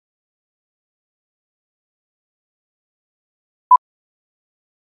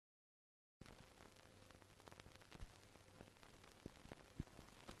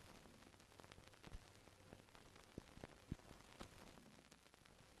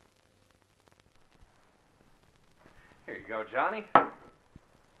Here you go, Johnny.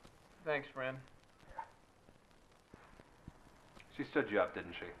 Thanks, friend. She stood you up,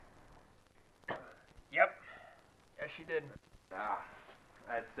 didn't she? Yep. Yes, she did. Ah,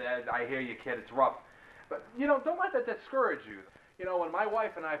 I hear you, kid. It's rough. But, don't let that discourage you. When my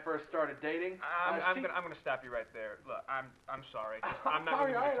wife and I first started dating... I'm gonna stop you right there. Look, I'm sorry. I'm not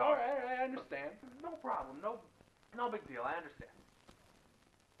sorry, gonna talk. all right, I understand. No problem. No big deal. I understand.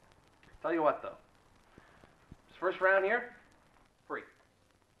 Tell you what, though. This first round here, free.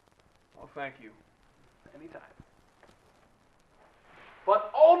 Well, thank you. Anytime.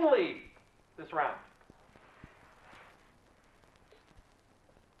 But only this round.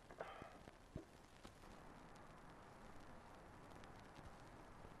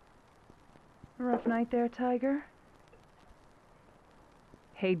 Rough night there, Tiger?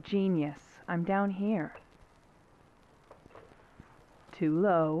 Hey, genius, I'm down here. Too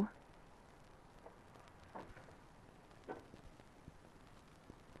low.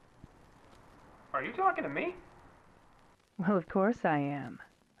 Are you talking to me? Well, of course I am.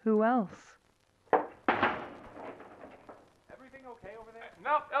 Who else? Everything okay over there?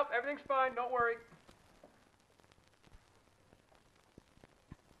 Nope, everything's fine. Don't worry.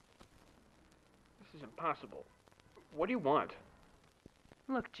 This is impossible. What do you want?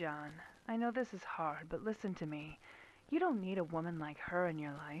 Look, John, I know this is hard, but listen to me. You don't need a woman like her in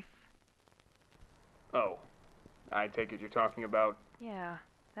your life. Oh, I take it you're talking about... Yeah,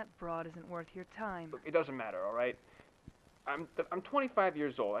 that broad isn't worth your time. Look, it doesn't matter, all right? I'm 25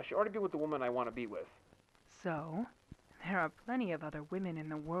 years old. I should already be with the woman I want to be with. So, there are plenty of other women in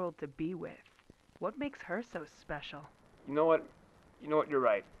the world to be with. What makes her so special? You know what? You're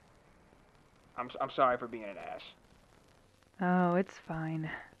right. I'm sorry for being an ass. Oh, it's fine.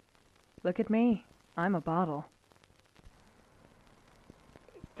 Look at me. I'm a bottle.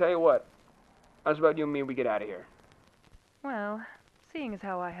 Tell you what. How's about you and me we get out of here? Well, seeing as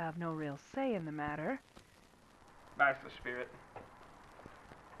how I have no real say in the matter... That's the spirit.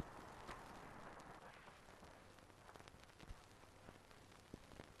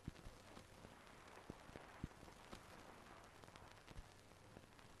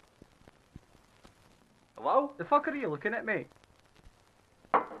 Hello? The fuck are you looking at me?